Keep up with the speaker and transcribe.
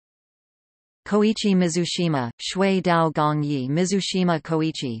Koichi Mizushima, Shui Dao Gongyi Mizushima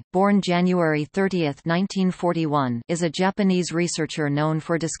Koichi, born January 30, 1941, is a Japanese researcher known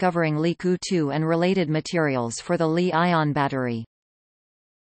for discovering Li-2 and related materials for the Li-ion battery.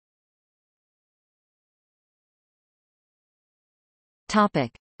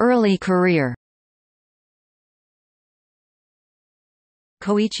 Early career.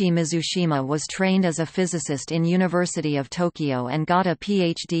 Koichi Mizushima was trained as a physicist in University of Tokyo and got a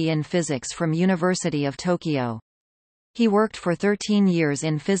PhD in physics from University of Tokyo. He worked for 13 years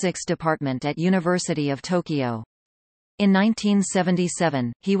in physics department at University of Tokyo. In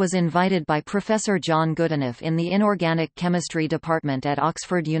 1977, he was invited by Professor John Goodenough in the inorganic chemistry department at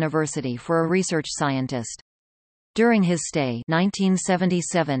Oxford University for a research scientist. During his stay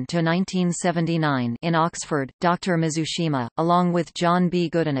 1977–1979 in Oxford, Dr. Mizushima, along with John B.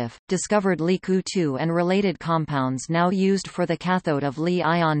 Goodenough, discovered Li-2 and related compounds now used for the cathode of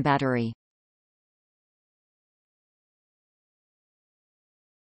Li-ion battery.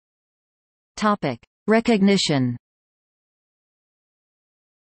 Recognition.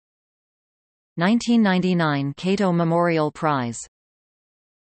 1999 Cato Memorial Prize.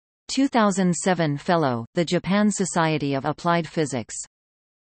 2007 Fellow, the Japan Society of Applied Physics.